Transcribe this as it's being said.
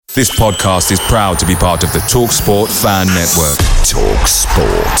This podcast is proud to be part of the TalkSport Fan Network.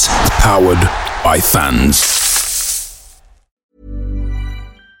 TalkSport. Powered by fans.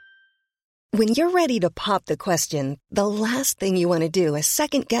 When you're ready to pop the question, the last thing you want to do is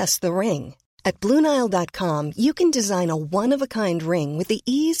second-guess the ring. At BlueNile.com, you can design a one-of-a-kind ring with the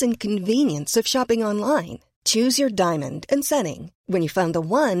ease and convenience of shopping online. Choose your diamond and setting. When you find the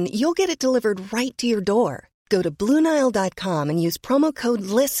one, you'll get it delivered right to your door. Go to BlueNile.com and use promo code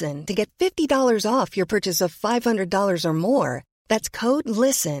LISTEN to get $50 off your purchase of $500 or more. That's code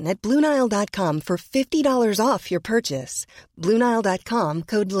LISTEN at BlueNile.com for $50 off your purchase. BlueNile.com,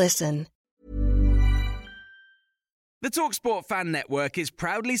 code LISTEN. The TalkSport Fan Network is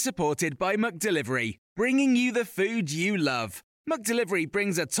proudly supported by McDelivery, bringing you the food you love. McDelivery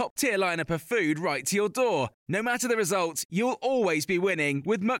brings a top-tier lineup of food right to your door. No matter the result, you'll always be winning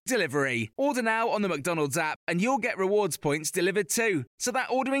with McDelivery. Order now on the McDonald's app and you'll get rewards points delivered too. So that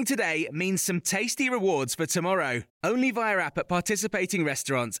ordering today means some tasty rewards for tomorrow. Only via app at participating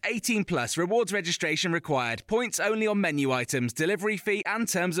restaurants. 18 plus. Rewards registration required. Points only on menu items. Delivery fee and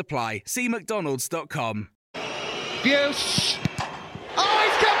terms apply. See mcdonalds.com. Buse. Oh,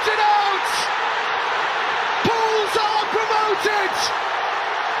 he's kept it out! Pools are promoted!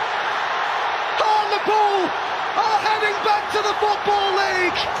 Hartlepool are heading back to the Football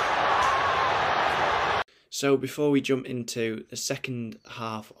League! So before we jump into the second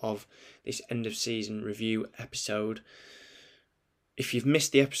half of this end of season review episode, if you've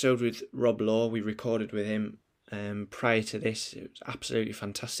missed the episode with Rob Law, we recorded with him prior to this. It was absolutely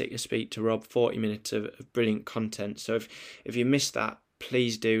fantastic to speak to Rob. 40 minutes of brilliant content. So if you missed that,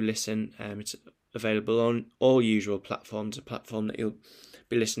 please do listen. It's available on all usual platforms. A platform that you'll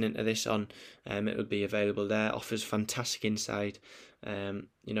be listening to this on, it'll be available there. Offers fantastic insight,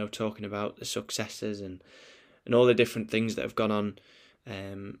 talking about the successes and all the different things that have gone on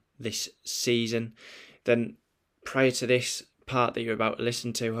this season. Then prior to this part that you're about to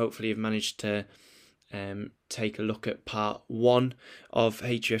listen to, hopefully you've managed to take a look at part one of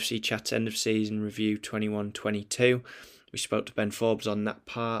HUFC Chat's end of season review 21-22. We spoke to Ben Forbes on that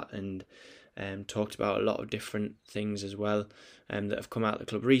part and talked about a lot of different things as well that have come out of the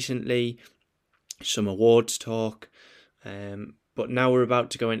club recently, some awards talk, but now we're about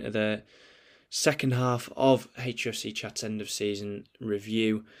to go into the second half of HUFC Chat's end of season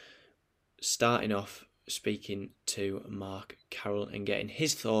review, starting off speaking to Mark Carroll and getting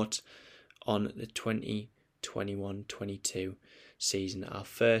his thoughts on the 2021-22 season, our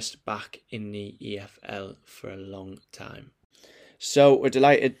first back in the EFL for a long time. So we're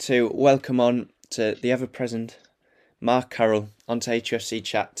delighted to welcome on to the ever-present Mark Carroll onto HUFC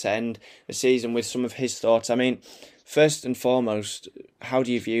Chat to end the season with some of his thoughts. I mean, first and foremost, how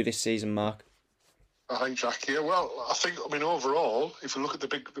do you view this season, Mark? Hi, Jack. Yeah, well, overall, if you look at the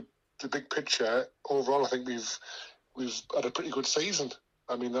big picture, overall, I think we've had a pretty good season.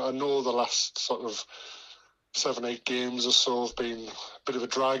 I mean, I know the last sort of 7-8 games or so have been a bit of a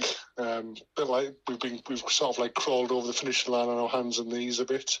drag. Bit like we've sort of like crawled over the finishing line on our hands and knees a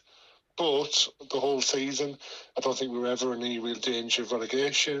bit. But the whole season, I don't think we were ever in any real danger of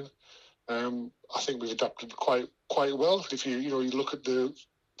relegation. I think we've adapted quite well. If you look at the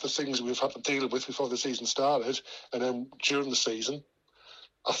things we've had to deal with before the season started, and then during the season,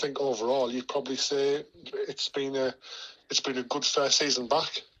 I think overall you'd probably say it's been a good first season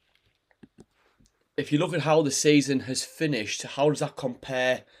back. If you look at how the season has finished, how does that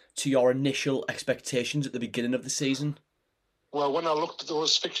compare to your initial expectations at the beginning of the season? Well, when I looked at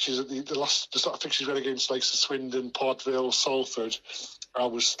those fixtures, at the sort of fixtures we had against like Swindon, Port Vale, Salford, I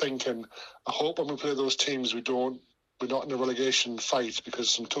was thinking, I hope when we play those teams we're not in a relegation fight, because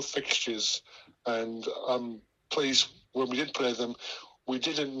some tough fixtures, and I'm pleased when we did play them. We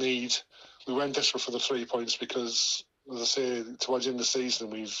weren't desperate for the 3 points because, as I say, towards the end of the season,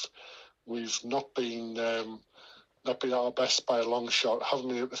 we've not been at our best by a long shot. Haven't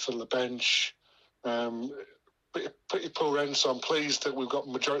been able to fill the bench. Pretty poor end. So I'm pleased that we've got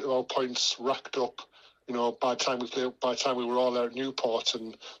majority of our points racked up. By the time we were all there at Newport,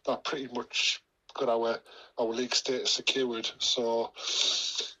 and that pretty much got our league status secured. So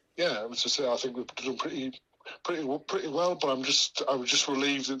yeah, as I say, I think we've done pretty well. But I was just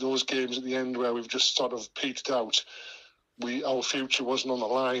relieved that those games at the end where we've just sort of peaked out, our future wasn't on the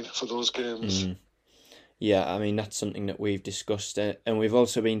line for those games. Yeah, I mean, that's something that we've discussed, and we've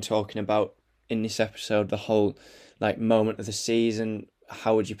also been talking about in this episode, the whole moment of the season.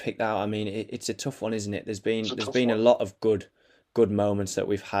 How would you pick that out? I mean, it's a tough one, isn't it? There's been a lot of good moments that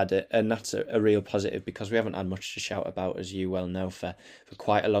we've had, and that's a real positive, because we haven't had much to shout about, as you well know, for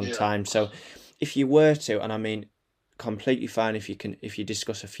quite a long time. So if you were to, and I mean, completely fine if you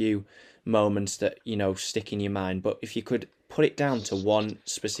discuss a few moments that stick in your mind. But if you could put it down to one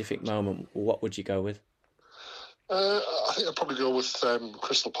specific moment, what would you go with? I think I'd probably go with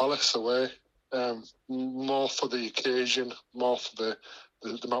Crystal Palace away. More for the occasion, more for the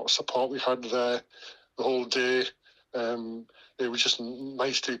amount of support we had there the whole day. It was just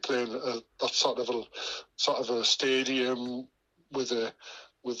nice to be playing that sort of a stadium with the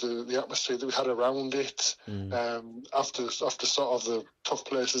atmosphere that we had around it. After sort of the tough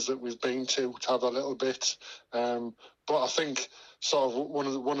places that we've been to have a little bit. But I think sort of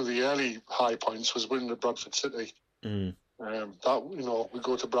one of the early high points was winning at Bradford City. That we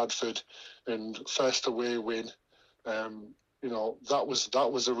go to Bradford and first away win. That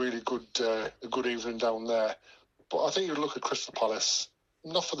was a really good evening down there. But I think you look at Crystal Palace,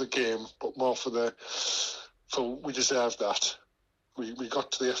 not for the game, but more for we deserved that. We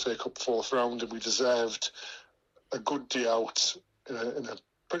got to the FA Cup fourth round and we deserved a good day out in a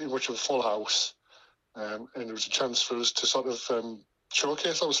pretty much a full house. And it was a chance for us to sort of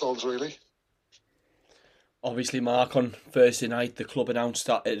showcase ourselves, really. Obviously, Mark, on Thursday night, the club announced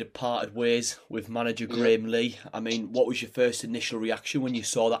that it had parted ways with manager Graham Lee. I mean, what was your first initial reaction when you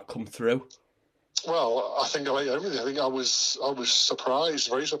saw that come through? Well, I think like everything. I think I was surprised,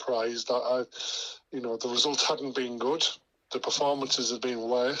 very surprised that the results hadn't been good. The performances had been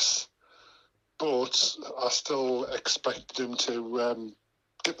worse, but I still expected him to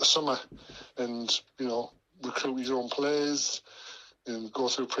get the summer and recruit his own players and go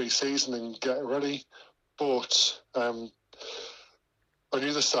through pre-season and get ready. But on the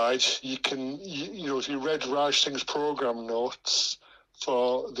other side, if you read Raj Singh's programme notes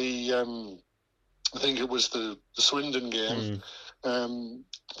for the, I think it was the Swindon game,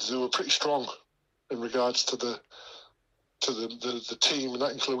 they were pretty strong in regards to the team, and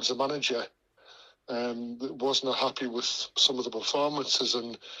that includes the manager. That wasn't happy with some of the performances,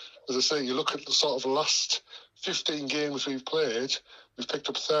 and as I say, you look at the sort of last 15 games we've played, we've picked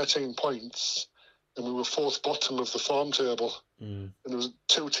up 13 points. And we were fourth bottom of the form table. And there was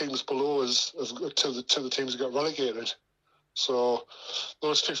two teams below us, two the teams that got relegated. So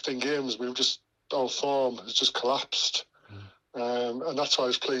those 15 games, our form has just collapsed. And that's why I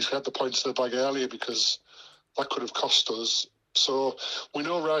was pleased we had the points in the bag earlier, because that could have cost us. So we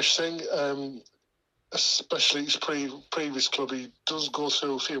know Raj Singh, especially his previous club, he does go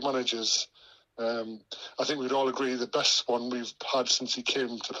through a few managers. I think we'd all agree the best one we've had since he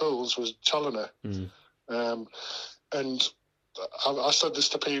came to Pools was Challoner. And I said this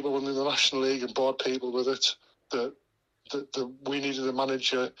to people in the National League and bored people with it, that we needed a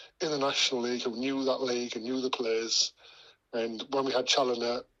manager in the National League who knew that league and knew the players. And when we had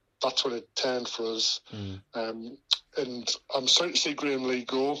Challoner, that's when it turned for us. And I'm sorry to see Graham Lee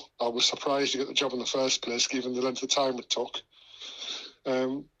go. I was surprised to get the job in the first place, given the length of time it took.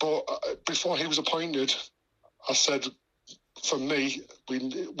 But before he was appointed, I said, for me,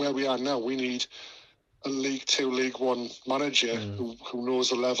 where we are now, we need a League 2, League 1 manager who knows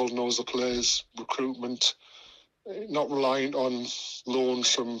the level, knows the players, recruitment, not reliant on loans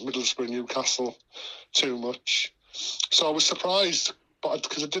from Middlesbrough and Newcastle too much. So I was surprised,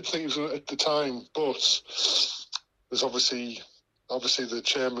 because I did think he was at the time, but there's obviously the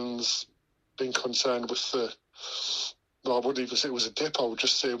chairman's been concerned with I wouldn't even say it was a dip. I would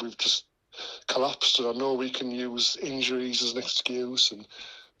just say we've just collapsed. And I know we can use injuries as an excuse and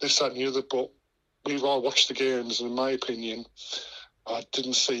this, that, and the other, but we've all watched the games, and in my opinion, I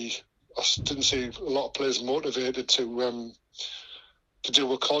didn't see a lot of players motivated to do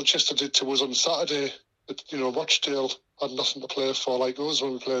what Colchester did to us on Saturday. But, Rochdale had nothing to play for like us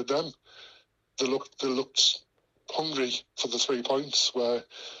when we played them. They looked hungry for the 3 points, where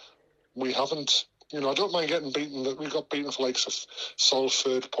we haven't. I don't mind getting beaten. We got beaten for likes of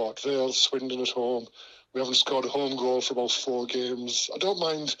Salford, Port Vale, Swindon at home. We haven't scored a home goal for about 4 games. I don't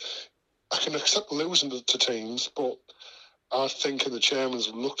mind. I can accept losing to teams, but I think the chairman's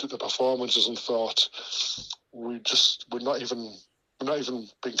looked at the performances and thought we're not even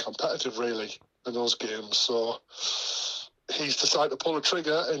being competitive really in those games. So he's decided to pull the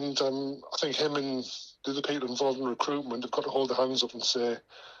trigger, and I think him and the other people involved in recruitment have got to hold their hands up and say,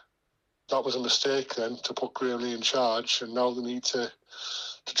 that was a mistake then to put Graham Lee in charge, and now they need to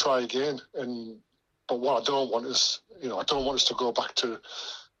try again. But what I don't want is, I don't want us to go back to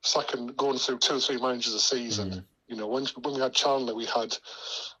going through 2 or 3 managers a season. When we had Chandler, we had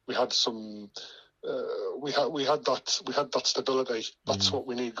some, we had that stability. That's what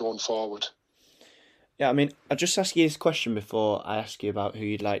we need going forward. Yeah, I mean, I'll just ask you this question before I ask you about who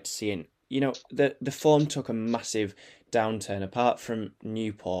you'd like to see in. The form took a massive downturn, apart from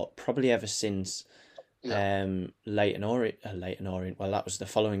Newport, probably ever since Leyton Orient. Well, that was the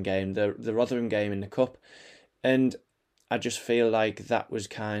following game, the Rotherham game in the Cup, and I just feel like that was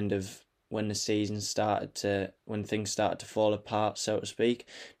kind of when the season when things started to fall apart, so to speak.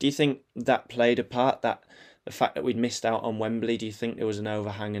 Do you think that played a part? That the fact that we'd missed out on Wembley, do you think there was an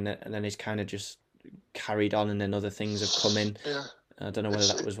overhang and then it's kind of just carried on and then other things have come in? Yeah. I don't know whether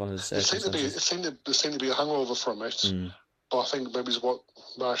that was one of the circumstances. There seemed to be a hangover from it. But I think maybe it's what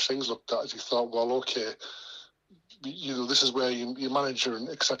Marsh Things looked at. He thought, well, okay, this is where your manager and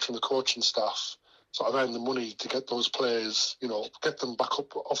etc. and the coaching staff sort of earn the money to get those players, get them back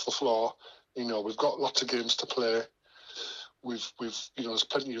up off the floor. We've got lots of games to play. We've there's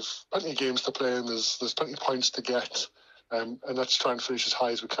plenty of games to play, and there's plenty of points to get, and let's try and finish as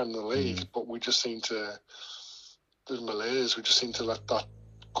high as we can in the league. But we just seem to, there's malaise. We just seem to let that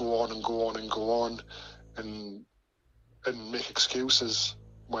go on and go on and go on, and make excuses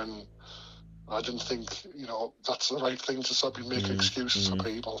when I didn't think, that's the right thing to stop making excuses for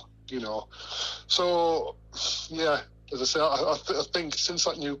people, So, yeah, as I say, I think since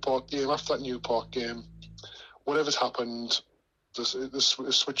that after that Newport game, whatever's happened, the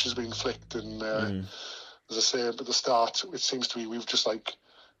switch has been flicked, and as I say at the start, it seems to be we've just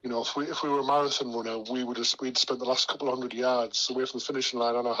if we were a marathon runner, we'd spent the last couple of 100 yards away from the finishing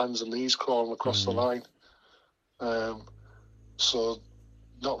line on our hands and knees crawling across the line. So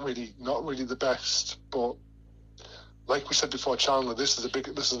not really the best, but like we said before, Chandler, this is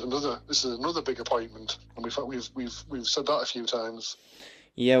another big appointment, and we've said that a few times.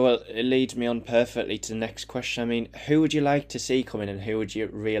 Yeah, well, it leads me on perfectly to the next question. I mean, who would you like to see come in, and who would you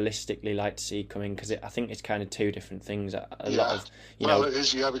realistically like to see come in? Because I think it's kind of two different things. It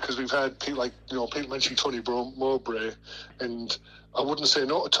is, because we've had people like, people mention Tony Mowbray, and I wouldn't say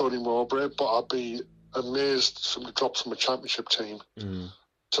no to Tony Mowbray, but I'd be amazed from the drop from a championship team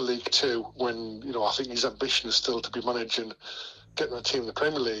to League Two when, I think his ambition is still to be managing, getting a team in the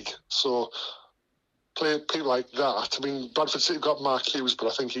Premier League. So play people like that. I mean, Bradford City got Mark Hughes, but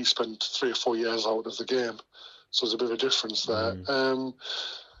I think he spent 3 or 4 years out of the game. So there's a bit of a difference there.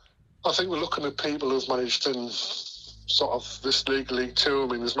 I think we're looking at people who've managed in sort of this League Two. I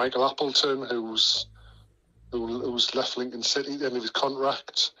mean, there's Michael Appleton, who's left Lincoln City at the end of his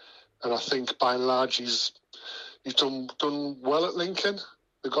contract. And I think by and large he's done well at Lincoln.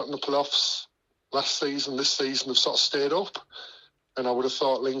 They got in the playoffs last season. This season they've sort of stayed up, and I would have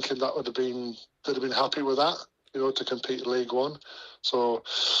thought Lincoln they'd have been happy with that, to compete in League One. So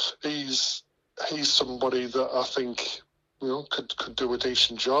he's somebody that I think could do a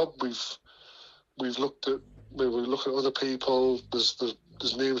decent job. We've looked at other people.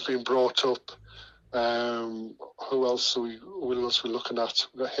 There's names being brought up. Who else are we looking at?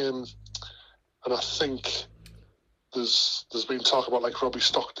 We've got him, and I think there's been talk about like Robbie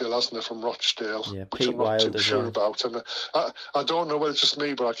Stockdale, hasn't there, from Rochdale, which I'm not too sure about. And I don't know whether it's just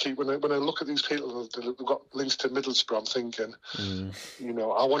me, but I keep when I look at these people who've got links to Middlesbrough, I'm thinking,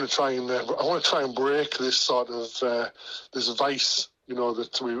 I want to try and break this sort of this vice,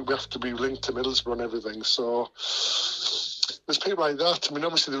 that we have to be linked to Middlesbrough and everything. So there's people like that. I mean,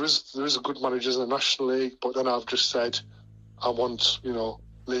 obviously there is a good managers in the National League, but then I've just said I want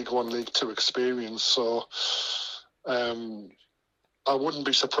League One, League Two experience. So I wouldn't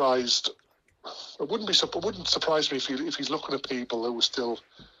be surprised. It wouldn't surprise me if he's looking at people who are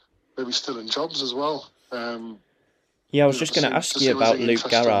maybe still in jobs as well. I was just going to ask you about Luke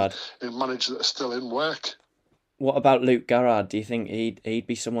Garrard. In managers that are still in work. What about Luke Garrard? Do you think he'd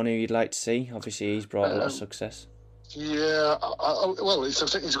be someone who you'd like to see? Obviously, he's brought a lot of success. Yeah, I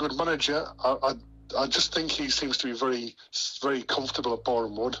think he's a good manager. I just think he seems to be very, very comfortable at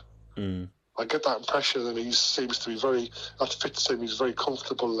Boreham Wood. I get that impression, and he seems to be that fits him. He's very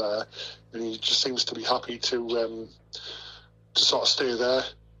comfortable there, and he just seems to be happy to sort of stay there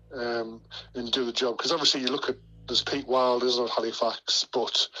and do the job. Because obviously, you look at there's Pete Wilders at Halifax,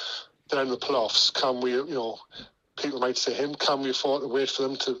 but they're in the playoffs. Can we, people might say him, can we afford to wait for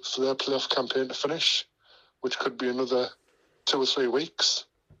them for their playoff campaign to finish, which could be another 2 or 3 weeks.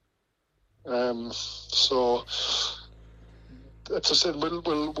 So, as I said, we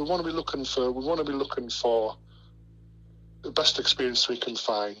want to be looking for the best experience we can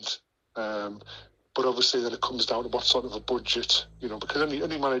find. But obviously, then it comes down to what sort of a budget, because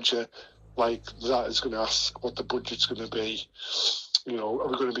any manager like that is going to ask what the budget's going to be. Are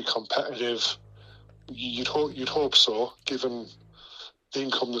we going to be competitive? You'd hope so, given the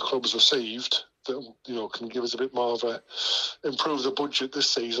income the club's received. That can give us a bit more of improve the budget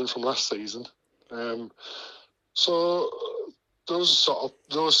this season from last season. So those sort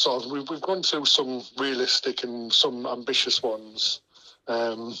of we've gone through some realistic and some ambitious ones.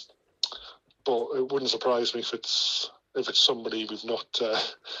 but it wouldn't surprise me if it's somebody we've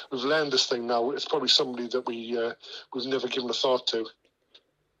learned this thing now. It's probably somebody that we've never given a thought to.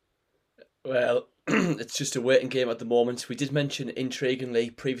 Well, it's just a waiting game at the moment. We did mention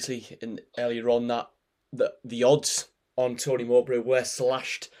intriguingly previously earlier on that the odds on Tony Mowbray were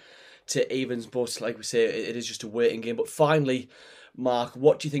slashed to evens, but like we say, it is just a waiting game. But finally, Mark,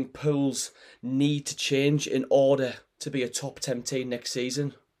 what do you think Pools need to change in order to be a top 10 team next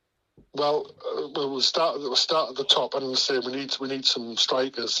season? Well, we'll start at the top and say we need some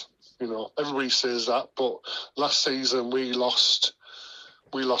strikers. Everybody says that, but last season we lost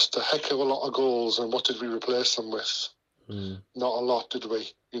a heck of a lot of goals, and what did we replace them with? Not a lot, did we?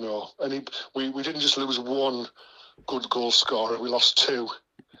 We didn't just lose one good goal scorer, we lost two,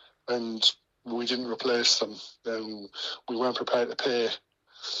 and we didn't replace them. We weren't prepared to pay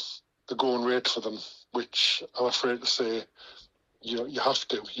the going rate for them, which I'm afraid to say you have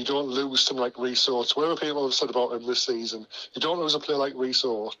to. You don't lose them like Rhys Oates. Whatever people have said about him this season, you don't lose a player like Rhys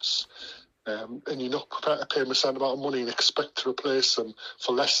Oates, and you're not prepared to pay him a certain amount of money and expect to replace him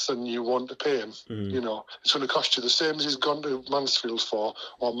for less than you want to pay him. It's going to cost you the same as he's gone to Mansfield for,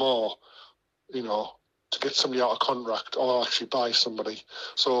 or more, to get somebody out of contract or actually buy somebody.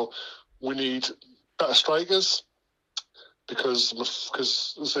 So we need better strikers because I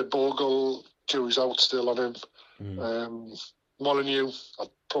say Bogle, jury's out still on him. Molyneux,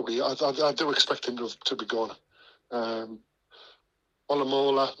 I do expect him to be gone.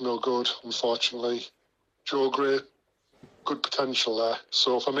 Olamola, no good, unfortunately. Joe Gray, good potential there.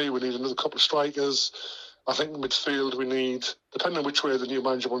 So for me, we need another couple of strikers. I think midfield we need, depending on which way the new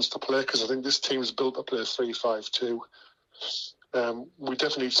manager wants to play, because I think this team's built to play 3-5-2. We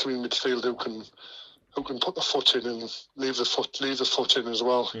definitely need someone in midfield who can put the foot in and leave the foot in as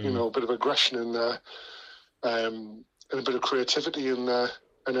well. A bit of aggression in there, and a bit of creativity in there,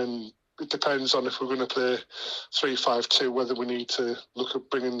 and then it depends on if we're going to play 3-5-2, whether we need to look at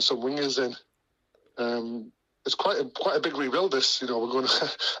bringing some wingers in. It's quite a big rebuild. We're going.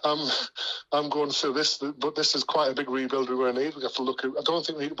 I'm going through this, but this is quite a big rebuild we're going to need. We have to look at. I don't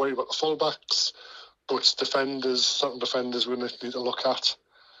think we need to worry about the fullbacks, but certain defenders we need to look at.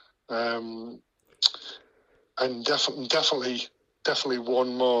 And definitely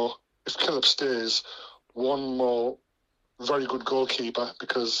one more. If Killip stays, one more very good goalkeeper,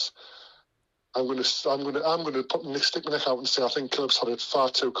 because I'm going to stick my neck out and say I think Killip's had it far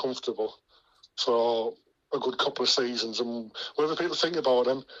too comfortable for a good couple of seasons, and whatever people think about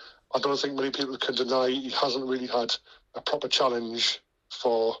him, I don't think many people can deny he hasn't really had a proper challenge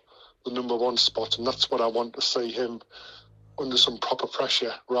for the number one spot, and that's what I want to see him under some proper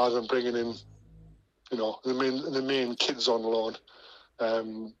pressure rather than bringing in, the main kids on loan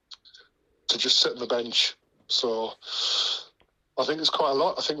to just sit on the bench. So I think it's quite a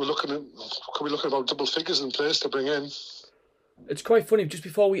lot. I think we're looking at about double figures in place to bring in. It's quite funny, just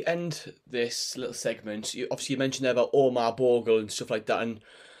before we end this little segment, you mentioned there about Omar Bogle and stuff like that, and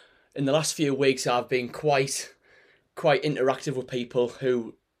in the last few weeks I've been quite interactive with people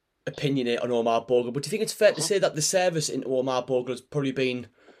who opinionate on Omar Bogle, but do you think it's fair to say that the service into Omar Bogle has probably been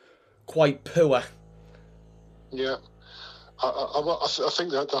quite poor? Yeah, I think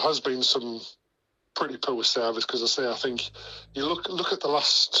that there has been some pretty poor service, because I think you look at the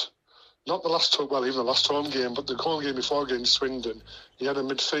last home game, but the home game before against Swindon, he had a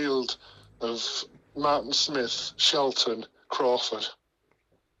midfield of Martin Smith, Shelton, Crawford.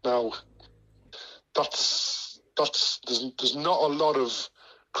 Now, there's not a lot of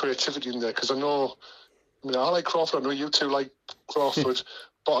creativity in there, because I like Crawford, I know you two like Crawford,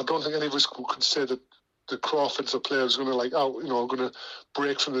 but I don't think any of us could say that the Crawford's a player who's going to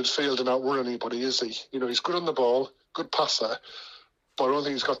break from the midfield and outrun anybody, is he? He's good on the ball, good passer, but I don't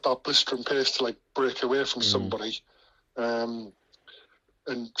think he's got that blistering pace to break away from somebody. And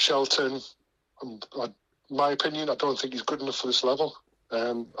Shelton, my opinion, I don't think he's good enough for this level.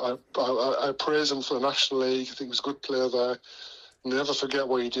 I praise him for the National League. I think he was a good player there. Never forget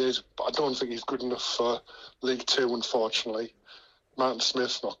what he did, but I don't think he's good enough for League Two, unfortunately. Martin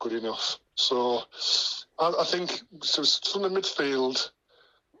Smith, not good enough. So I think from the midfield,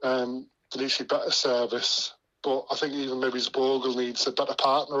 there needs to be better service. But I think even maybe Bogle needs a better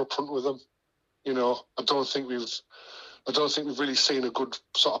partner up front with him. I don't think we've really seen a good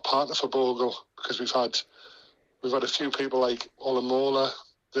sort of partner for Bogle, because we've had a few people like Olamola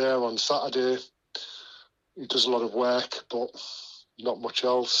there on Saturday. He does a lot of work, but not much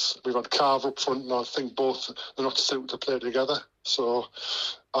else. We've had Carver up front, and I think both they're not suited to play together. So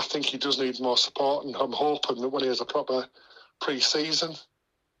I think he does need more support, and I'm hoping that when he has a proper pre-season,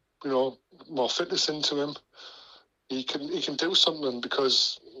 more fitness into him, he can do something,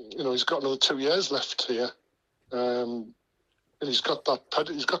 because he's got another 2 years left here, and he's got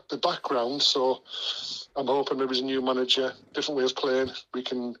the background. So I'm hoping maybe as a new manager, different way of playing, we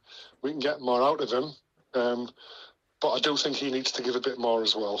can get more out of him. But I do think he needs to give a bit more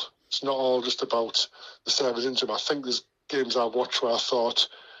as well. It's not all just about the service into him. I think there's games I've watched where I thought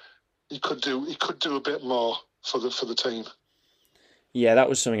he could do a bit more for the team. Yeah, that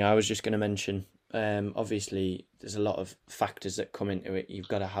was something I was just going to mention. Obviously, there's a lot of factors that come into it. You've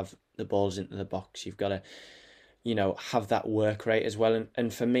got to have the balls into the box. You've got to, have that work rate as well.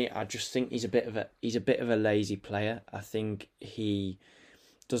 And for me, I just think he's a bit of a lazy player. I think he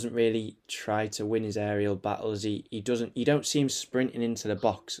doesn't really try to win his aerial battles. You don't see him sprinting into the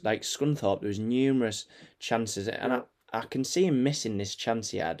box. Like Scunthorpe, there was numerous chances, and I can see him missing this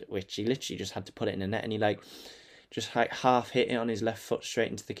chance he had, which he literally just had to put it in the net, and he just half hit it on his left foot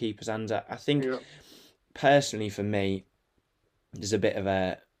straight into the keeper's hands. I think, personally for me, there's a bit of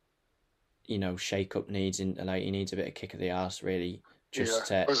a, shake-up needs, he needs a bit of kick of the arse, really,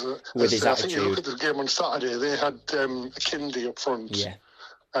 just with his attitude. I think you look at the game on Saturday, they had Kindy up front. Yeah.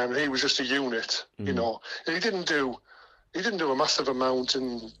 And he was just a unit, and he didn't do a massive amount.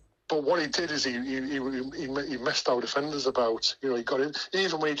 But what he did is he messed our defenders about. He got in,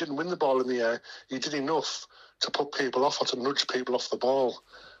 even when he didn't win the ball in the air, he did enough to put people off or to nudge people off the ball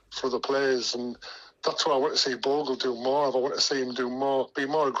for the players. And that's what I want to see Bogle do more of. I want to see him be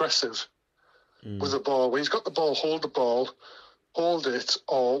more aggressive with the ball. When he's got the ball, hold it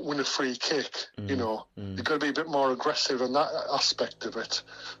or win a free kick. You've got to be a bit more aggressive in that aspect of it.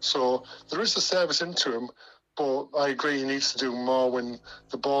 So there is a service into him, but I agree he needs to do more when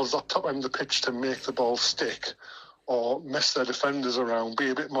the ball's up top end of the pitch to make the ball stick or mess their defenders around, be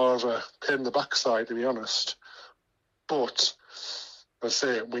a bit more of a pain in the backside, to be honest. But as I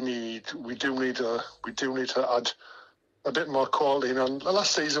say, we do need to add a bit more quality. And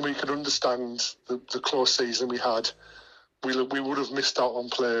last season we could understand the close season we had. We would have missed out on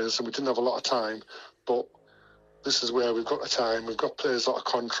players and we didn't have a lot of time. But this is where we've got the time. We've got players out of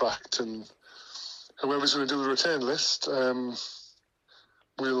contract, and whoever's going to do the return list,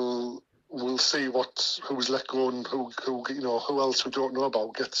 we'll see who's let go and who else we don't know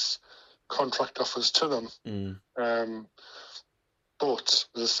about gets contract offers to them. But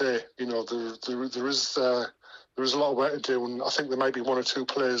as I say, there is a lot of work to do, and I think there might be one or two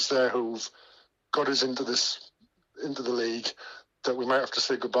players there who've got us into the league that we might have to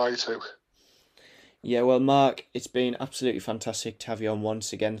say goodbye to. Yeah, well, Mark, it's been absolutely fantastic to have you on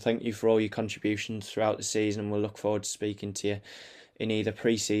once again. Thank you for all your contributions throughout the season, and we'll look forward to speaking to you in either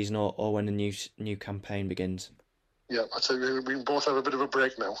pre-season or when the new campaign begins. Yeah, I'd say we both have a bit of a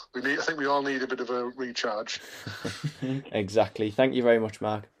break now. I think we all need a bit of a recharge. Exactly. Thank you very much,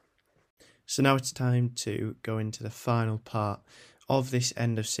 Mark. So now it's time to go into the final part of this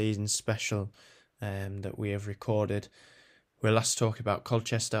end of season special that we have recorded. We'll last talk about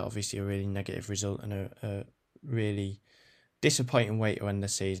Colchester, obviously a really negative result and a really disappointing way to end the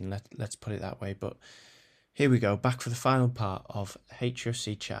season, let's put it that way. But here we go, back for the final part of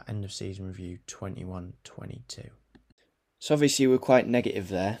HFC Chat End of Season Review 21-22. So obviously we're quite negative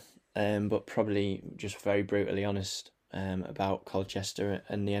there, but probably just very brutally honest about Colchester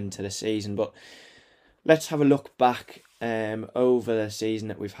and the end to the season. But let's have a look back over the season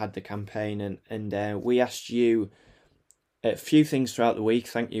that we've had, the campaign, and we asked you a few things throughout the week.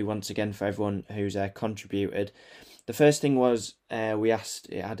 Thank you once again for everyone who's contributed. The first thing was we asked,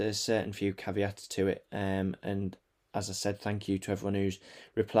 it had a certain few caveats to it, and as I said, thank you to everyone who's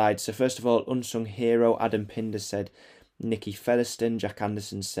replied. So first of all, Unsung Hero, Adam Pinder said Nicky Featherstone, Jack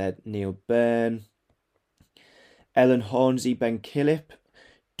Anderson said Neil Byrne, Ellen Hornsey, Ben Killip,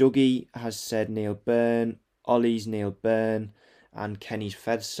 Dougie has said Neil Byrne, Ollie's Neil Byrne, and Kenny's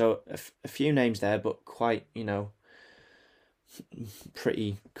Feds. So a few names there, but quite,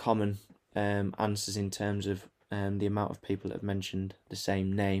 pretty common answers in terms of the amount of people that have mentioned the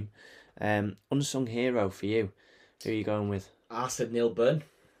same name. Unsung Hero for you, who are you going with? I said Neil Byrne.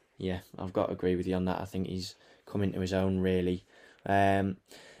 Yeah, I've got to agree with you on that. I think he's come into his own, really. And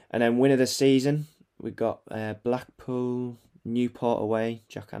then winner of the season, we got Blackpool, Newport away,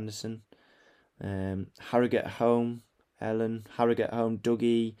 Jack Anderson, Harrogate at home, Ellen, Harrogate at home,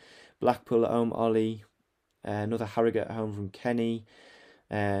 Dougie, Blackpool at home, Ollie, another Harrogate at home from Kenny,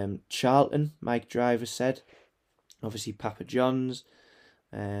 Charlton, Mike Driver said, obviously Papa John's,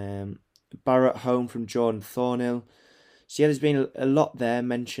 Barrow at home from Jordan Thornhill. So yeah, there's been a lot there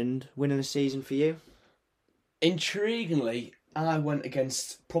mentioned. Winner of the season for you? Intriguingly, I went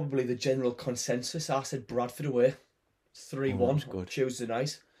against probably the general consensus. I said Bradford away, 3-1 good. Tuesday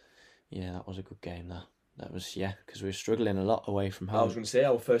night. Yeah, that was a good game, that. That was, because we were struggling a lot away from home. I was going to say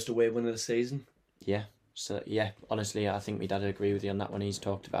our first away win of the season. Yeah. So, honestly, I think my dad would agree with you on that one. He's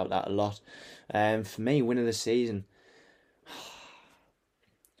talked about that a lot. For me, win of the season,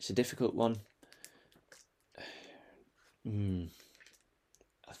 it's a difficult one.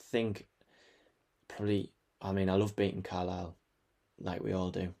 I think probably, I love beating Carlisle, like we all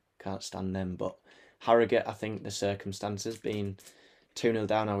do. Can't stand them. But Harrogate, I think the circumstances, being 2-0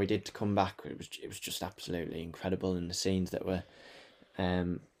 down, how we did to come back, it was just absolutely incredible, and the scenes that were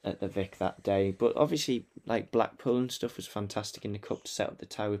at the Vic that day. But obviously, like Blackpool and stuff was fantastic in the cup to set up the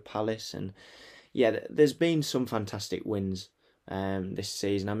tie with Palace, and there's been some fantastic wins this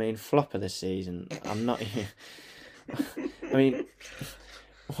season. Flop of the season, I'm not.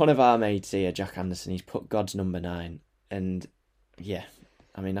 One of our mates here, Jack Anderson, he's put God's number 9, and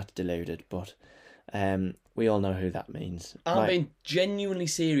that's deluded, but we all know who that means. I'm being genuinely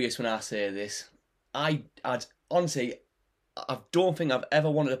serious when I say this. I'd honestly, I don't think I've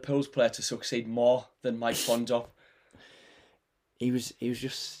ever wanted a Pools player to succeed more than Mike Fondop. He was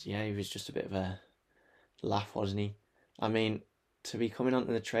just a bit of a laugh, wasn't he? To be coming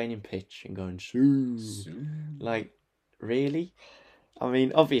onto the training pitch and going, Sue. Like, really?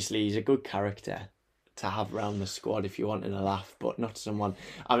 Obviously he's a good character to have around the squad if you wanted a laugh, but not someone.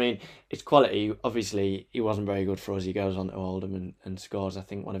 It's quality. Obviously, he wasn't very good for us. He goes on to Oldham and scores, I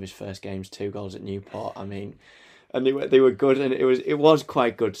think, one of his first games, 2 goals at Newport. And they were good, and it was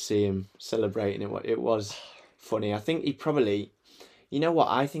quite good to see him celebrating it. It was funny. I think he probably,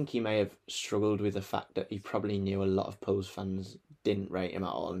 I think he may have struggled with the fact that he probably knew a lot of Pools fans didn't rate him at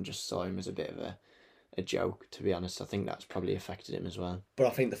all and just saw him as a bit of a joke, to be honest. I think that's probably affected him as well. But I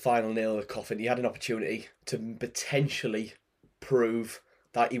think the final nail in the coffin, he had an opportunity to potentially prove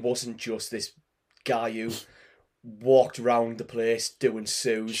that he wasn't just this guy who walked around the place doing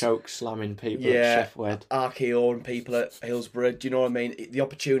sues. Choke slamming people at Chef Wed. RKOing people at Hillsborough. Do you know what I mean? The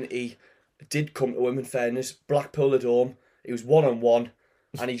opportunity did come to him, in fairness. Blackpool at home. He was 1-on-1.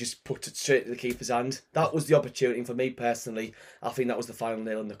 And he just put it straight to the keeper's hand. That was the opportunity for me personally. I think that was the final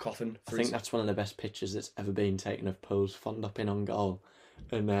nail in the coffin. I think that's one of the best pictures that's ever been taken of Pools. Fondop in on goal,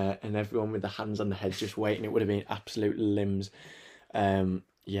 and everyone with their hands on the head just waiting. It would have been absolute limbs. So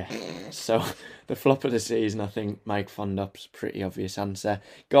the flop of the season, I think Mike Fondop's pretty obvious answer.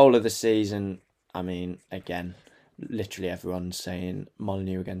 Goal of the season, again, literally everyone's saying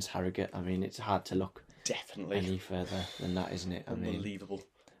Molyneux against Harrogate. It's hard to look definitely any further than that, isn't it? Unbelievable.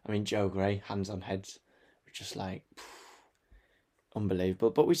 Joe Gray, hands on heads, just like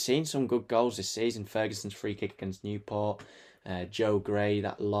unbelievable. But we've seen some good goals this season. Ferguson's free kick against Newport, Joe Gray,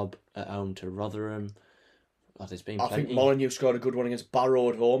 that lob at home to Rotherham. There's been plenty. I think Molyneux scored a good one against Barrow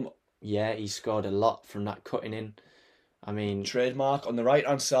at home. Yeah, he scored a lot from that cutting in. Trademark on the right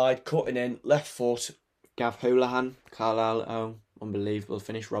hand side, cutting in, left foot. Gav Houlihan, Carlisle at home. Unbelievable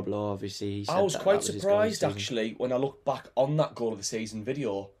finish. Rob Law, obviously. I was quite surprised, actually, when I looked back on that goal of the season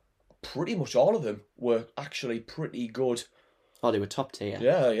video. Pretty much all of them were actually pretty good. Oh, they were top tier.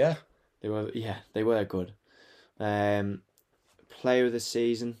 Yeah. They were good. Player of the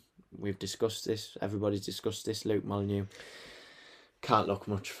season, we've discussed this. Everybody's discussed this. Luke Molyneux. Can't look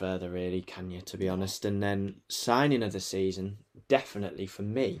much further, really, can you, to be honest? And then signing of the season, definitely for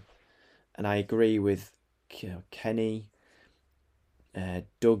me, and I agree with Kenny,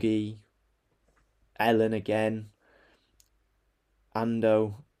 Dougie, Ellen again.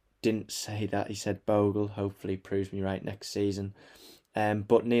 Ando didn't say that. He said Bogle. Hopefully proves me right next season.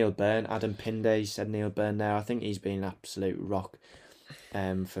 But Neil Byrne, Adam Pinde said Neil Byrne there. I think he's been an absolute rock.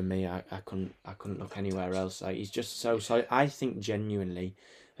 For me, I couldn't look anywhere else. Like, he's just so. I think genuinely,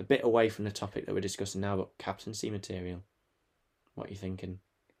 a bit away from the topic that we're discussing now, but captaincy material. What are you thinking?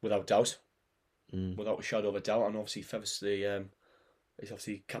 Without doubt. Without a shadow of a doubt. And obviously Fevis is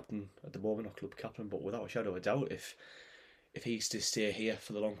obviously captain at the moment, not club captain, but without a shadow of a doubt, if he's to stay here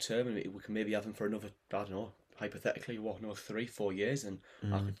for the long term, and we can maybe have him for another, I don't know, hypothetically, 3-4 years, and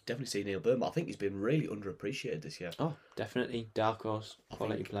I could definitely see Neil Byrne. But I think he's been really underappreciated this year. Oh, definitely. Dark horse,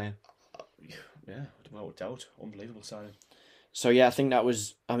 quality player. Yeah, without doubt. Unbelievable signing. So yeah, I think that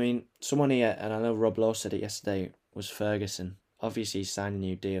was, someone here, and I know Rob Law said it yesterday, was Ferguson. Obviously he's signed a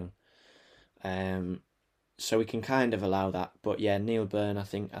new deal. So we can kind of allow that. But yeah, Neil Byrne I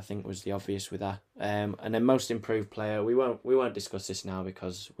think was the obvious with that. And then most improved player, we won't discuss this now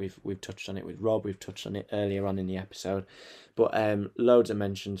because we've touched on it with Rob, we've touched on it earlier on in the episode. But loads of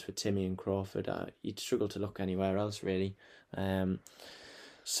mentions for Timmy and Crawford. You'd struggle to look anywhere else really.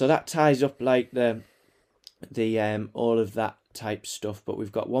 So that ties up like the all of that type stuff. But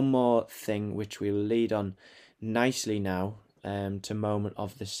we've got one more thing which we'll lead on nicely now to moment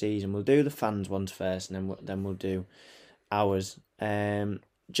of the season. We'll do the fans ones first, and then we'll do ours.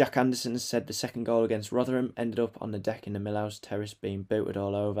 Jack Anderson has said the second goal against Rotherham ended up on the deck in the Millhouse Terrace being booted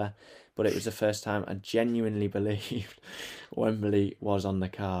all over, but it was the first time I genuinely believed Wembley was on the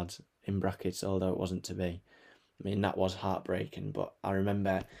cards, in brackets, although it wasn't to be. I mean, that was heartbreaking, but I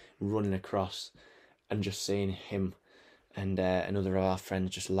remember running across and just seeing him and another of our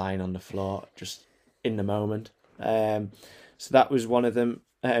friends just lying on the floor, just in the moment. So that was one of them.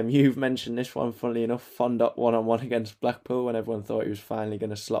 You've mentioned this one, funnily enough, Fondop 1-on-1 against Blackpool when everyone thought he was finally going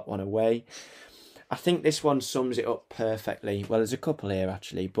to slot one away. I think this one sums it up perfectly. Well, there's a couple here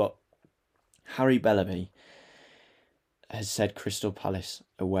actually, but Harry Bellaby has said Crystal Palace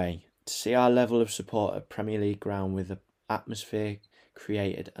away. To see our level of support at Premier League ground with the atmosphere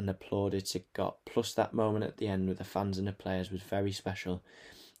created and the plaudits it got, plus that moment at the end with the fans and the players, was very special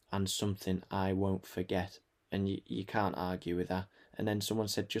and something I won't forget. And you can't argue with that. And then someone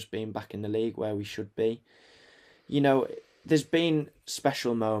said just being back in the league where we should be. You know, there's been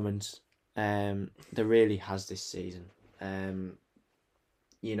special moments. There really has this season.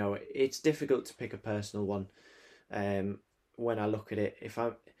 You know, it's difficult to pick a personal one. When I look at it,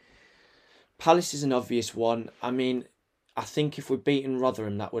 Palace is an obvious one. I mean, I think if we'd beaten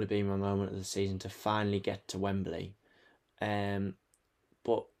Rotherham, that would have been my moment of the season to finally get to Wembley.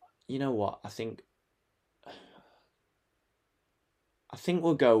 But you know what? I think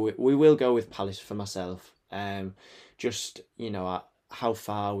we will go with Palace for myself. Just, you know, how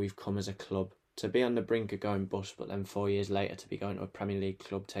far we've come as a club. To be on the brink of going bust, but then 4 years later to be going to a Premier League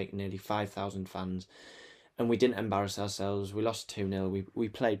club, taking nearly 5,000 fans. And we didn't embarrass ourselves. We lost 2-0. We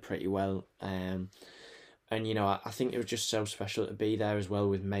played pretty well. And, you know, I think it was just so special to be there as well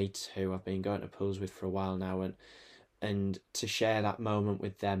with mates who I've been going to pools with for a while now. And to share that moment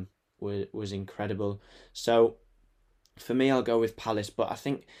with them was incredible. So for me, I'll go with Palace. But I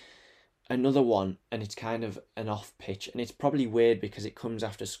think another one, and it's kind of an off pitch, and it's probably weird because it comes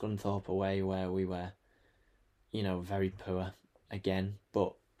after Scunthorpe away where we were, you know, very poor again.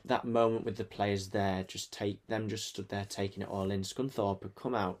 But that moment with the players there, just stood there taking it all in. Scunthorpe had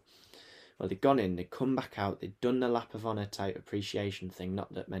come out, well, they'd gone in, they'd come back out, they'd done the lap of honour type appreciation thing.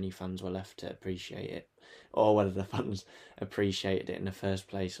 Not that many fans were left to appreciate it, or whether the fans appreciated it in the first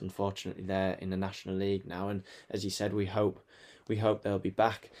place. Unfortunately, they're in the National League now, and as you said, we hope they'll be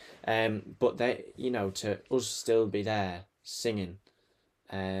back. But they, you know, to us still be there singing,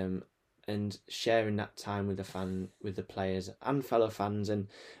 and sharing that time with the players and fellow fans, and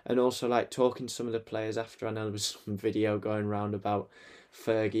also like talking to some of the players after. I know there was some video going round about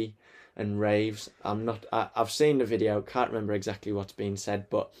Fergie and raves. I've seen the video, can't remember exactly what's being said,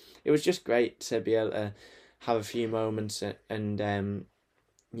 but it was just great to be able to have a few moments and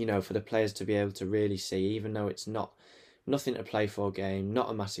you know, for the players to be able to really see, even though it's nothing to play for game, not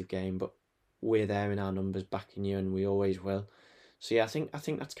a massive game, but we're there in our numbers backing you, and we always will. So yeah, I think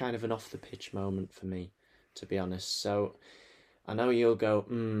that's kind of an off the pitch moment for me, to be honest. So I know you'll go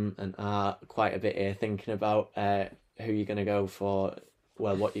and quite a bit here thinking about who you're going to go for.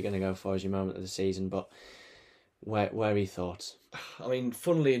 Well, what you're going to go for as your moment of the season, but where are your thoughts? I mean,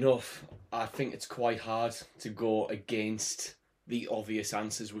 funnily enough, I think it's quite hard to go against the obvious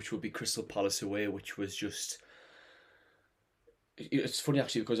answers, which would be Crystal Palace away, which was just... It's funny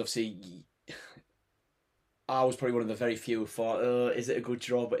actually because obviously I was probably one of the very few who thought, is it a good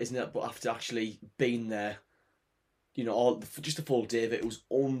draw? But isn't it? But after actually being there, you know, just a full day of it was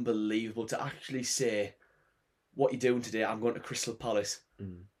unbelievable to actually say, what you're doing today, I'm going to Crystal Palace.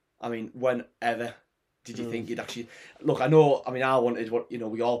 I mean, whenever did you think you'd actually... Look, I know, I mean, I wanted what, you know,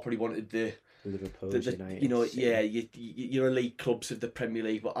 we all probably wanted the Liverpool, United, you know, yeah, your elite clubs of the Premier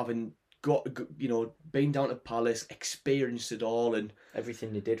League, but having got, you know, been down to Palace, experienced it all, and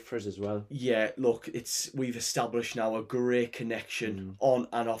everything they did for us as well. Yeah, look, we've established now a great connection on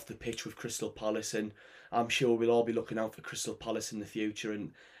and off the pitch with Crystal Palace, and I'm sure we'll all be looking out for Crystal Palace in the future,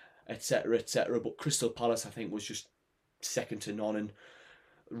 and etc. etc. But Crystal Palace, I think, was just second to none, and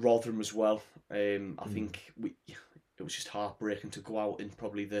Rotherham as well. I think it was just heartbreaking to go out in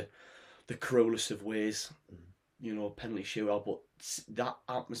probably the cruelest of ways. You know, penalty shootout, but that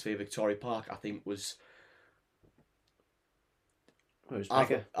atmosphere, Victoria Park, I think was... Well, it was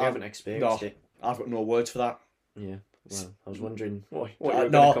mega. We haven't experienced it. I've got no words for that. Yeah, well, I was wondering what you were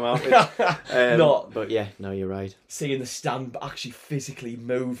going to come out with. But yeah, no, you're right. Seeing the stand actually physically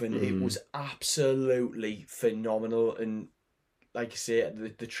moving, it was absolutely phenomenal. And like I say,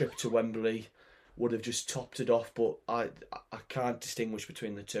 the trip to Wembley would have just topped it off, but I can't distinguish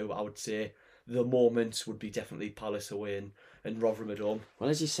between the two. I would say the moments would be definitely Palace away, and Rotherham at home. Well,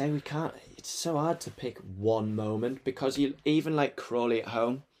 as you say, we can't. It's so hard to pick one moment because you even like Crawley at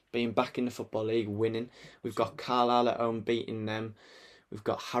home, being back in the Football League, winning. We've got Carlisle at home beating them. We've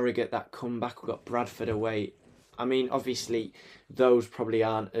got Harrogate that comeback. We've got Bradford away. I mean, obviously, those probably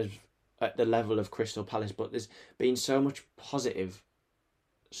aren't as at the level of Crystal Palace, but there's been so much positive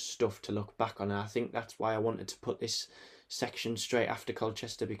stuff to look back on. And I think that's why I wanted to put this section straight after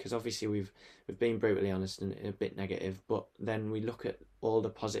Colchester, because obviously we've been brutally honest and a bit negative, but then we look at all the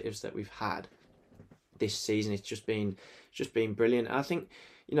positives that we've had this season. It's just been brilliant. I think,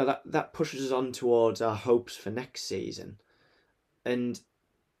 you know, that pushes us on towards our hopes for next season. And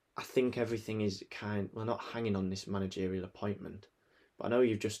I think everything is not hanging on this managerial appointment. But I know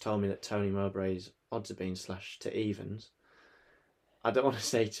you've just told me that Tony Mowbray's odds are being slashed to evens. I don't want to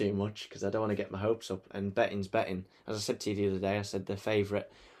say too much because I don't want to get my hopes up. And betting's betting. As I said to you the other day, I said the favourite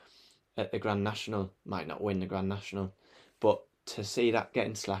at the Grand National might not win the Grand National. But to see that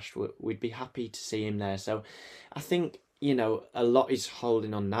getting slashed, we'd be happy to see him there. So I think, you know, a lot is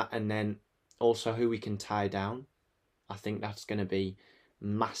holding on that. And then also who we can tie down. I think that's going to be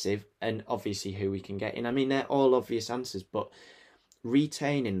massive. And obviously who we can get in. I mean, they're all obvious answers, but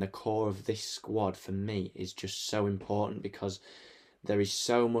retaining the core of this squad for me is just so important because there is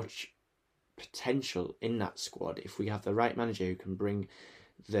so much potential in that squad. If we have the right manager who can bring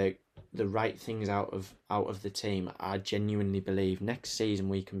the right things out of the team, I genuinely believe next season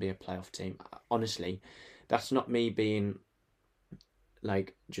we can be a playoff team. Honestly, that's not me being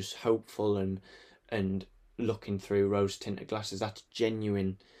like just hopeful and looking through rose-tinted glasses. That's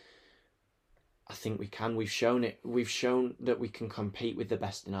genuine. I think we can. We've shown it. We've shown that we can compete with the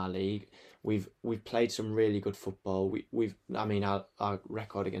best in our league. We've played some really good football. Our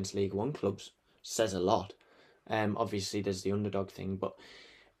record against League One clubs says a lot. Obviously there's the underdog thing, but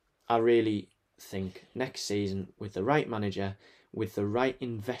I really think next season with the right manager, with the right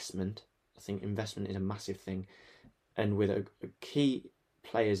investment, I think investment is a massive thing, and with a key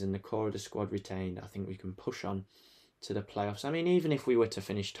players in the core of the squad retained, I think we can push on to the playoffs. I mean, even if we were to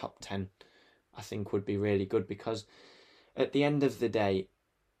finish top 10, I think would be really good because at the end of the day,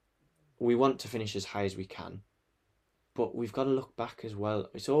 we want to finish as high as we can, but we've got to look back as well.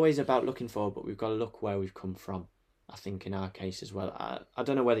 It's always about looking forward, but we've got to look where we've come from, I think, in our case as well. I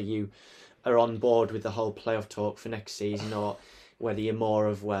don't know whether you are on board with the whole playoff talk for next season or whether you're more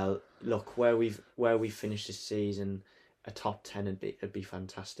of, well, look, where we've finished this season, a top 10 would be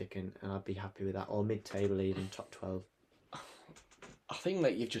fantastic and I'd be happy with that, or mid-table even, top 12. I think,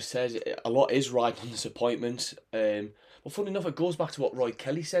 like you've just said, a lot is right on this appointment. Well, funny enough, it goes back to what Roy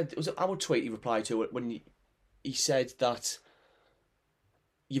Kelly said. It was our tweet he replied to it when he said that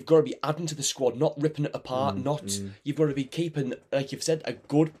you've got to be adding to the squad, not ripping it apart. You've got to be keeping, like you've said, a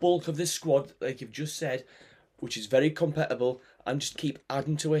good bulk of this squad, like you've just said, which is very compatible, and just keep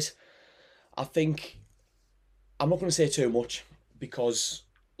adding to it. I think I'm not going to say too much because,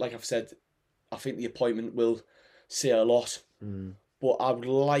 like I've said, I think the appointment will say a lot. But I would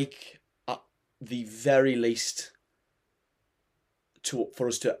like, at the very least, for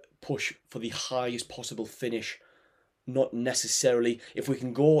us to push for the highest possible finish. Not necessarily, if we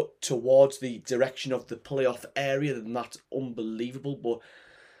can go towards the direction of the playoff area, then that's unbelievable. But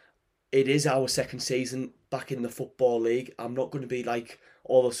it is our second season back in the Football League. I'm not going to be like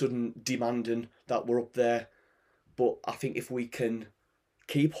all of a sudden demanding that we're up there. But I think if we can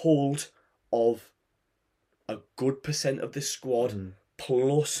keep hold of a good percent of this squad,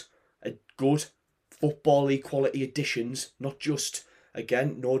 plus a good Football League quality additions, not just,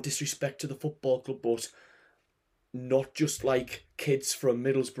 again, no disrespect to the football club, but not just like kids from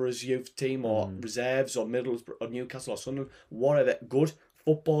Middlesbrough's youth team or reserves or Middlesbrough or Newcastle or Sunderland, whatever, good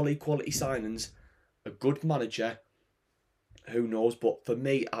Football League quality signings, a good manager, who knows, but for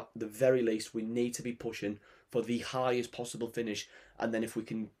me, at the very least, we need to be pushing for the highest possible finish, and then if we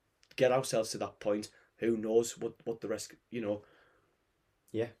can get ourselves to that point, who knows what the rest, you know.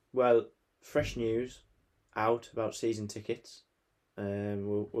 Yeah, well, fresh news out about season tickets.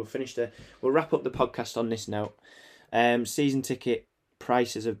 We'll wrap up the podcast on this note. Season ticket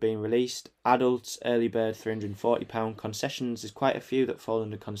prices have been released. Adults, early bird, £340. Concessions, there's quite a few that fall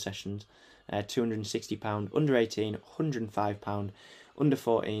under concessions. £260. Under 18, £105. Under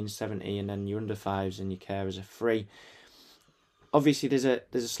 14, £70, and then your under 5s and your carers are free. Obviously, there's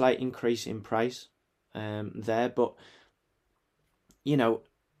a slight increase in price there, but you know,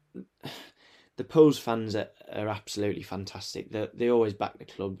 the Pools fans are absolutely fantastic. They always back the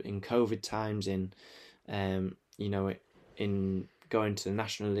club in COVID times, in in going to the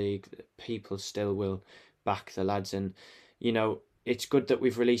National League. People still will back the lads, and you know, it's good that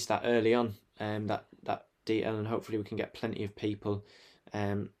we've released that early on. That detail, and hopefully we can get plenty of people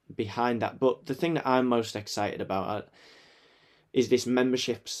behind that. But the thing that I'm most excited about is this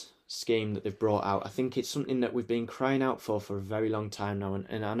memberships scheme that they've brought out. I think it's something that we've been crying out for a very long time now,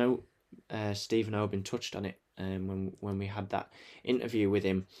 and I know Stephen Oban touched on it when we had that interview with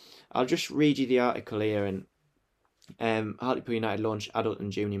him. I'll just read you the article here. And Hartlepool United launched adult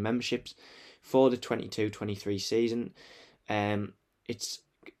and junior memberships for the 22-23 season. It's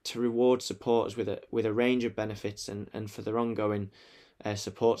to reward supporters with a range of benefits and for their ongoing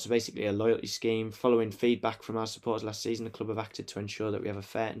support. So basically a loyalty scheme. Following feedback from our supporters last season, the club have acted to ensure that we have a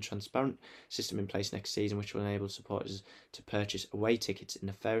fair and transparent system in place next season, which will enable supporters to purchase away tickets in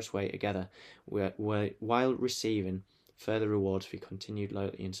the fairest way together, while receiving further rewards for continued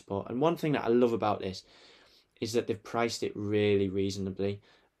loyalty and support. And one thing that I love about this is that they've priced it really reasonably.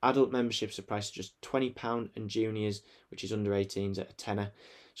 Adult memberships are priced at just £20, and juniors, which is under 18s, at a tenner.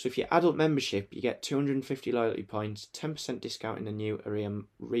 So if your adult membership, you get 250 loyalty points, 10% discount in the new Area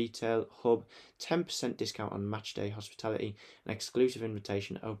Retail Hub, 10% discount on matchday hospitality, an exclusive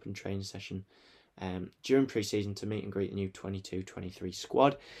invitation open training session during pre-season to meet and greet the new 22-23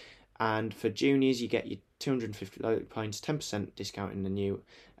 squad. And for juniors, you get your 250 loyalty points, 10% discount in the new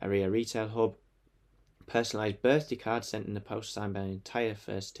Area Retail Hub, personalised birthday card sent in the post signed by the entire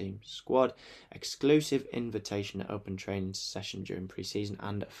first team squad, exclusive invitation to open training session during pre-season,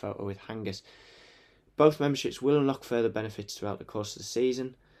 and a photo with hangers. Both memberships will unlock further benefits throughout the course of the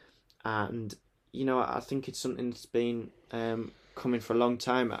season, and I think it's something that's been coming for a long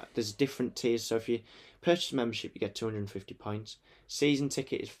time. There's different tiers, so if you purchase a membership you get 250 points. Season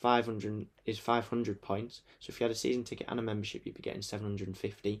ticket is 500 points, so if you had a season ticket and a membership you'd be getting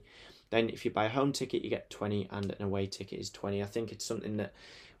 750. Then if you buy a home ticket, you get 20, and an away ticket is 20. I think it's something that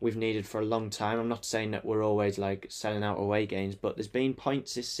we've needed for a long time. I'm not saying that we're always like selling out away games, but there's been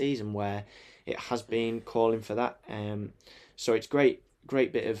points this season where it has been calling for that. So it's great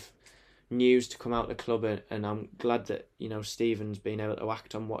bit of news to come out of the club, and I'm glad that Stephen's been able to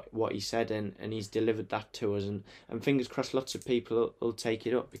act on what he said, and he's delivered that to us, and fingers crossed lots of people will take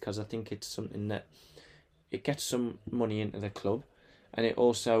it up, because I think it's something that it gets some money into the club, and it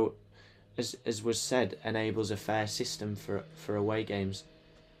also, as was said, enables a fair system for away games.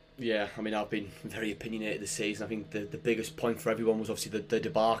 Yeah, I mean, I've been very opinionated this season. I think the biggest point for everyone was obviously the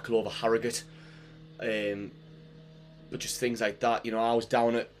debacle over Harrogate, but just things like that. I was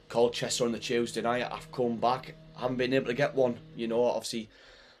down at Colchester on the Tuesday night. I've come back, I haven't been able to get one. Obviously,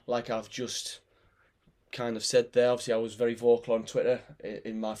 like I've just kind of said there, obviously I was very vocal on Twitter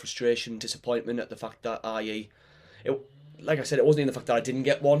in my frustration, disappointment at the fact that like I said, it wasn't even the fact that I didn't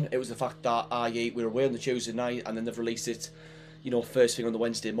get one, it was the fact that we were away on the Tuesday night, and then they've released it, first thing on the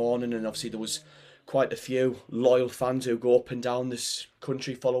Wednesday morning, and obviously there was quite a few loyal fans who go up and down this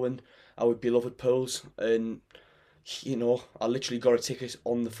country following our beloved Pools, and I literally got a ticket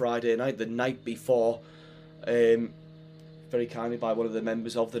on the Friday night, the night before, very kindly by one of the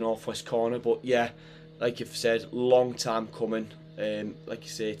members of the Northwest Corner. But yeah, like you've said, long time coming. Like you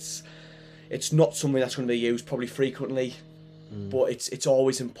say, it's not something that's going to be used probably frequently, but it's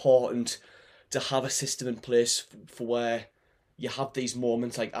always important to have a system in place for where you have these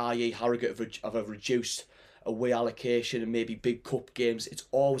moments like Harrogate have a reduced away allocation and maybe big cup games. It's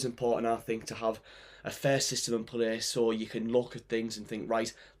always important, I think, to have a fair system in place so you can look at things and think,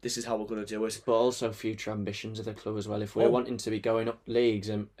 right, this is how we're going to do it. But also future ambitions of the club as well. If we're wanting to be going up leagues,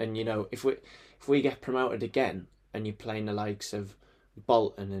 and if we get promoted again and you're playing the likes of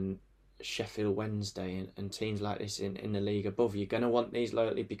Bolton and Sheffield Wednesday and teams like this in the league above, you're going to want these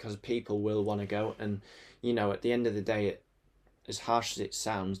loyalty, because people will want to go. And at the end of the day, as harsh as it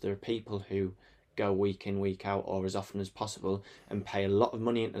sounds, there are people who go week in, week out, or as often as possible, and pay a lot of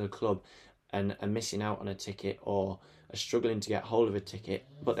money into the club and are missing out on a ticket, or are struggling to get hold of a ticket.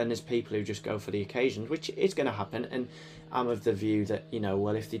 But then there's people who just go for the occasions, which is going to happen, and I'm of the view that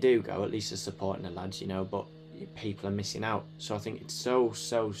well, if they do go, at least they're supporting the lads, but people are missing out. So I think it's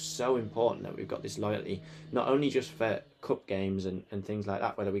so important that we've got this loyalty, not only just for cup games and things like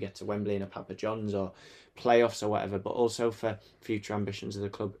that, whether we get to Wembley in a Papa John's or playoffs or whatever, but also for future ambitions of the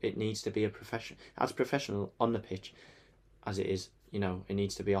club. It needs to be as professional on the pitch as it is, it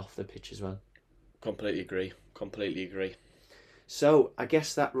needs to be off the pitch as well. Completely agree. So I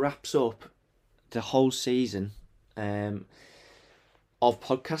guess that wraps up the whole season of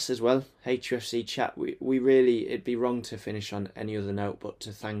podcasts as well. HUFC Chat. We really, it'd be wrong to finish on any other note but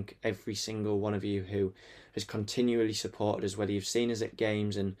to thank every single one of you who has continually supported us, whether you've seen us at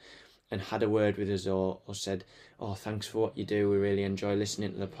games and had a word with us, or said, oh, thanks for what you do, we really enjoy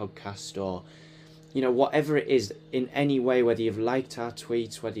listening to the podcast, or whatever it is, in any way, whether you've liked our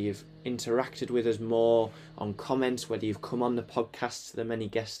tweets, whether you've interacted with us more on comments, whether you've come on the podcast, to the many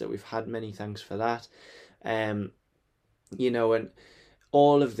guests that we've had, many thanks for that. You know, and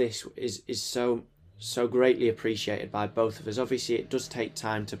all of this is so greatly appreciated by both of us. Obviously, it does take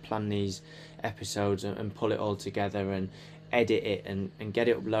time to plan these episodes and pull it all together and edit it and get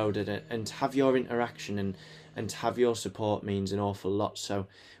it uploaded, and to have your interaction and to have your support means an awful lot. So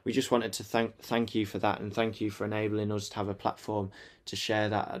we just wanted to thank you for that, and thank you for enabling us to have a platform to share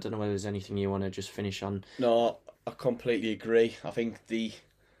that. I don't know whether there's anything you want to just finish on. No, I completely agree. I think the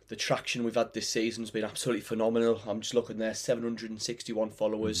traction we've had this season has been absolutely phenomenal. I'm just looking there, 761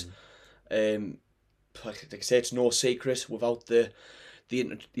 followers. Like I say, it's no secret, without the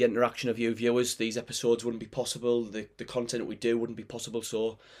interaction of you viewers, these episodes wouldn't be possible. The content that we do wouldn't be possible.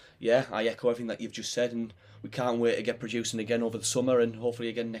 So yeah, I echo everything that you've just said, and we can't wait to get producing again over the summer and hopefully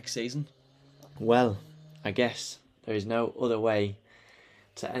again next season. Well, I guess there is no other way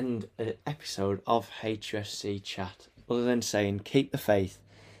to end an episode of HFC Chat other than saying keep the faith,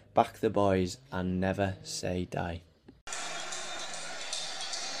 back the boys, and never say die.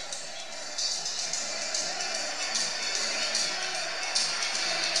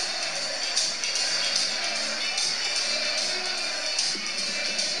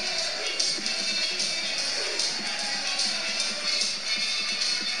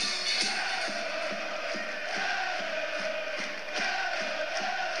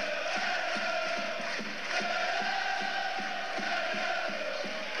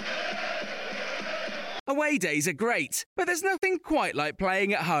 Away days are great, but there's nothing quite like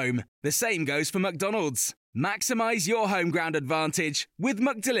playing at home. The same goes for McDonald's. Maximise your home ground advantage with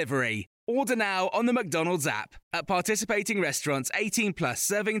McDelivery. Order now on the McDonald's app. At participating restaurants, 18 plus,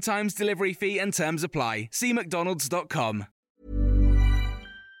 serving times, delivery fee and terms apply. See mcdonalds.com.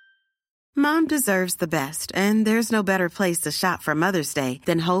 Mom deserves the best, and there's no better place to shop for Mother's Day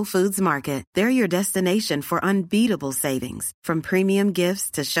than Whole Foods Market. They're your destination for unbeatable savings, from premium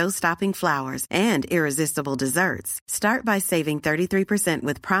gifts to show-stopping flowers and irresistible desserts. Start by saving 33%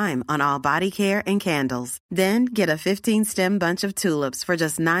 with Prime on all body care and candles. Then get a 15-stem bunch of tulips for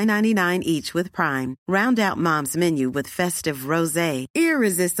just $9.99 each with Prime. Round out Mom's menu with festive rosé,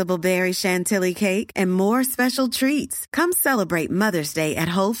 irresistible berry chantilly cake, and more special treats. Come celebrate Mother's Day at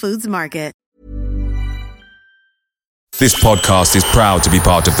Whole Foods Market. This podcast is proud to be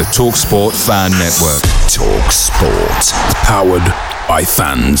part of the TalkSport Fan Network. TalkSport. Powered by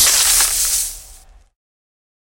fans.